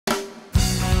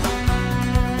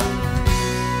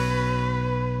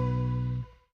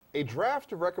A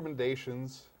draft of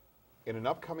recommendations in an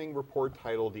upcoming report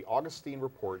titled The Augustine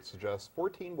Report suggests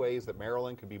 14 ways that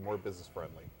Maryland could be more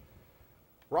business-friendly.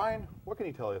 Ryan, what can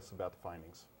you tell us about the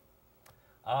findings?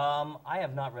 I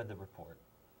have not read the report,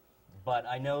 but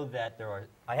I know that there are.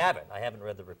 I haven't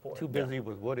read the report. Too busy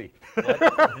with Woody. What?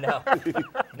 No.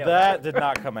 No. That did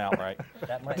not come out right.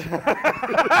 That might.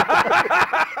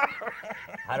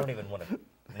 I don't even want to.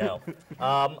 No.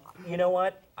 You know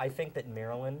what? I think that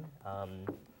Maryland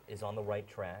is on the right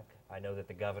track. I know that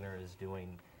the governor is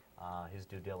doing his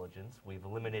due diligence. We've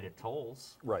eliminated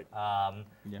tolls. Right.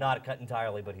 Not cut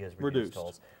entirely, but he has reduced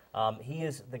tolls.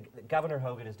 Governor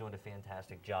Hogan is doing a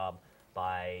fantastic job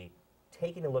by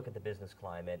taking a look at the business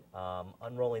climate,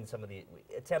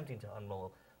 attempting to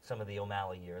unroll some of the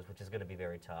O'Malley years, which is going to be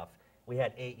very tough. We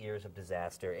had 8 years of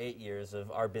disaster, 8 years of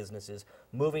our businesses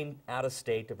moving out of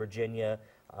state to Virginia,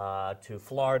 to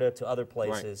Florida, to other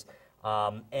places. Right.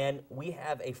 And we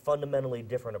have a fundamentally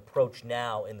different approach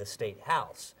now in the state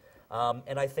house.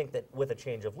 And I think that with a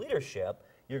change of leadership,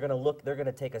 they're going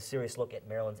to take a serious look at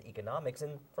Maryland's economics,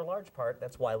 and for large part,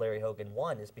 that's why Larry Hogan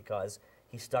won, is because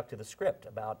he stuck to the script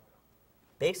about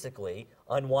basically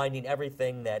unwinding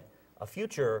everything that a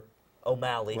future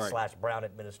O'Malley / Brown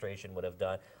administration would have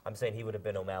done. I'm saying he would have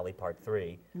been O'Malley Part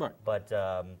 3. Right. But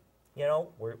you know,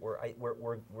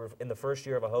 we're in the first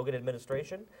year of a Hogan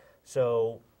administration,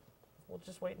 so we'll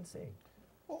just wait and see.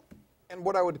 Well, and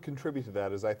what I would contribute to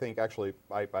that is I think actually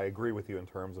I agree with you in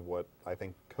terms of what I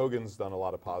think Hogan's done a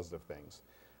lot of positive things.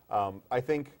 I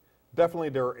think definitely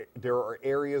there are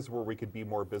areas where we could be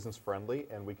more business friendly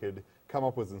and we could come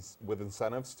up with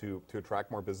incentives to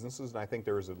attract more businesses, and I think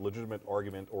there is a legitimate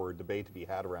argument or debate to be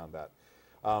had around that.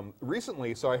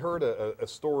 Recently, so I heard a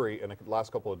story in the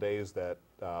last couple of days that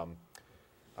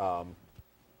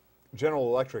General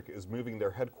Electric is moving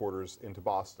their headquarters into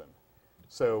Boston.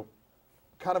 So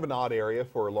kind of an odd area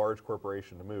for a large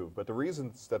corporation to move, but the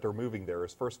reasons that they're moving there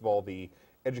is, first of all, the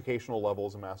educational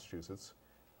levels in Massachusetts,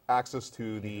 access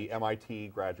to the MIT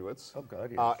graduates,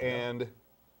 and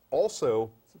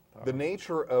also the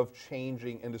nature of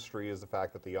changing industry is the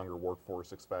fact that the younger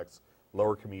workforce expects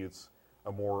lower commutes,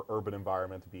 a more urban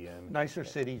environment to be in. Nicer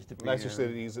cities to be in. Nicer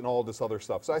cities and all this other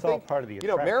stuff. So it's I think, all part of the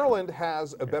Maryland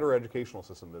has a better educational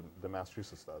system than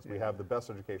Massachusetts does. We have the best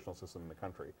educational system in the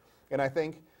country. And I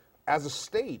think as a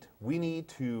state, we need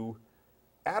to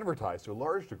advertise to a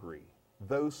large degree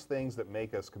those things that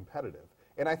make us competitive.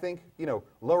 And I think,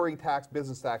 lowering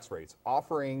business tax rates,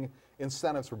 offering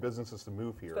incentives for businesses to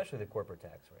move here. Especially the corporate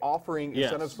tax rate. Offering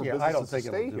incentives for businesses to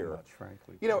stay here. Much,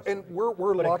 frankly. And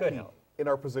we're lucky in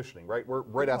our positioning, right? We're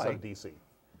right outside of D.C.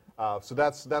 So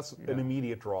that's an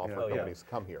immediate draw for companies to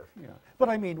come here. Yeah. But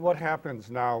I mean, what happens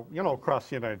now, across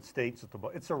the United States,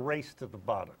 it's a race to the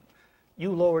bottom.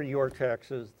 You lower your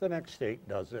taxes, the next state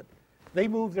does it. They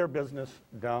move their business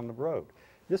down the road.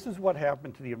 This is what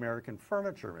happened to the American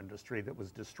furniture industry that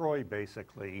was destroyed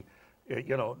basically,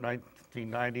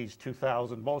 1990s,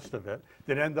 2000, most of it,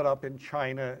 that ended up in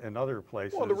China and other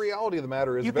places. Well, the reality of the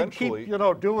matter is eventually... You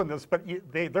can keep, doing this, but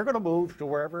they're going to move to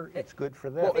wherever it's good for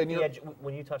them. Well,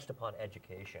 when you touched upon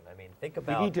education, I mean, think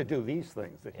about... We need to do these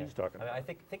things that he's talking about. I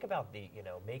think about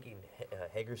making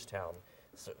Hagerstown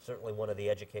certainly one of the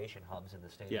education hubs in the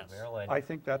state of Maryland. I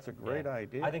think that's a great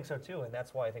idea. I think so too, and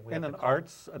that's why I think we have an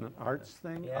arts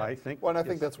thing. Yeah. I think. Well, and I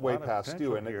think that's way past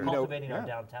due. And cultivating our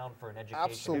downtown for an education.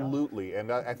 Absolutely,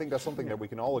 and I think that's something that we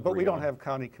can all agree on. But we don't have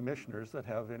county commissioners that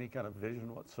have any kind of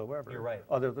vision whatsoever. You're right.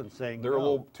 Other than saying they're a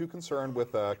little too concerned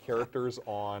with characters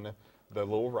on the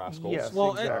Little Rascals. Yes,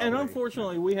 well, exactly. and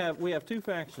unfortunately, we have two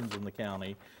factions in the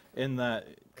county. In that,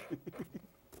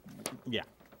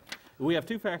 we have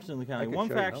two factions in the county. One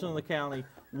faction in the county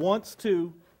wants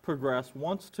to progress,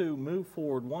 wants to move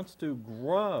forward, wants to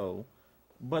grow,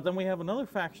 but then we have another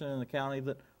faction in the county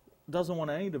that doesn't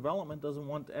want any development, doesn't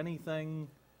want anything,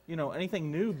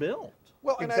 anything new built.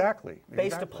 Well, exactly.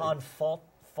 Based upon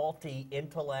faulty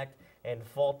intellect and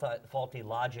faulty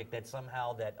logic that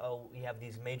somehow we have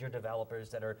these major developers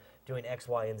that are doing X,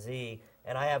 Y, and Z,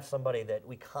 and I have somebody that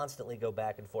we constantly go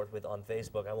back and forth with on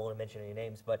Facebook. I won't mention any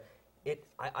names, but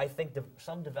I think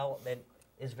some development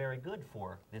is very good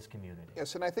for this community.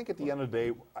 Yes, and I think at the end of the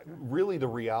day, really the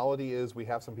reality is we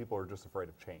have some people who are just afraid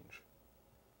of change.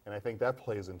 And I think that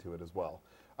plays into it as well.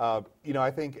 I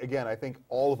think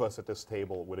all of us at this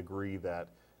table would agree that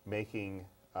making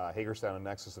Hagerstown a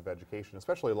nexus of education,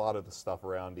 especially a lot of the stuff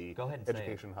around the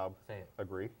education hub. Say it.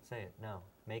 Agree? Say it. No.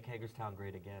 Make Hagerstown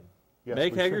great again. Yes,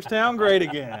 Make Hagerstown great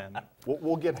again.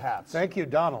 We'll get hats. Thank you,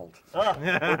 Donald. Or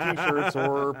T-shirts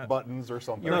or buttons or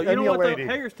something. You know what, though?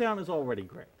 Hagerstown is already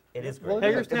great. It is Well, great.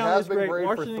 it Hagerstown has is been great. great for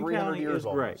Washington 300 County years is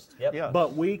great. almost. Yep. Yeah.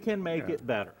 But we can make it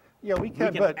better. Yeah, we We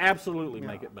can, can but absolutely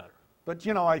make it better. But,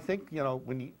 you know, I think, you know,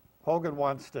 when Hogan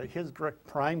wants to, his direct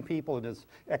prime people in his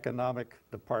economic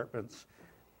departments,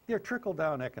 they're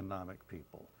trickle-down economic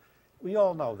people. We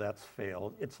all know that's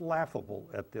failed. It's laughable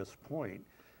at this point.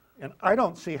 And I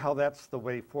don't see how that's the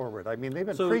way forward. I mean, they've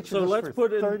been preaching So this let's for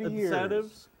put in 30 years.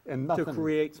 incentives And to nothing.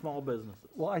 create small businesses.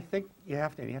 Well, I think you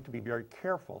have to be very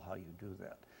careful how you do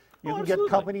that. You Oh, can absolutely.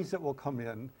 get companies that will come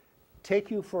in, take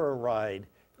you for a ride,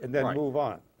 and then Right. move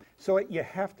on. So you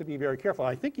have to be very careful.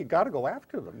 I think you got to go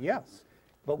after them, yes.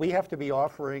 But we have to be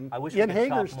offering I wish we in could talk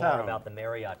more Hagerstown. about the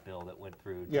Marriott bill that went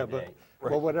through Yeah, today.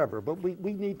 but, well, whatever. But we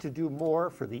need to do more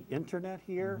for the internet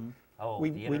here. Oh, we,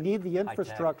 the we need the high tech.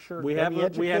 infrastructure. We and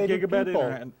have the we have educated gigabit people.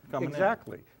 internet coming in.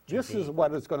 Exactly. This is Indeed.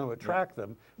 what is going to attract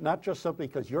them, not just simply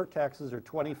because your taxes are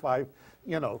 25,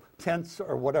 you know, tenths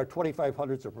or whatever, 25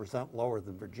 hundredths of percent lower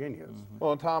than Virginia's.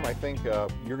 Well, and Tom, I think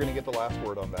you're going to get the last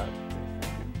word on that.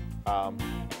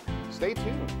 Stay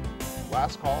tuned.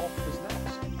 Last call is next.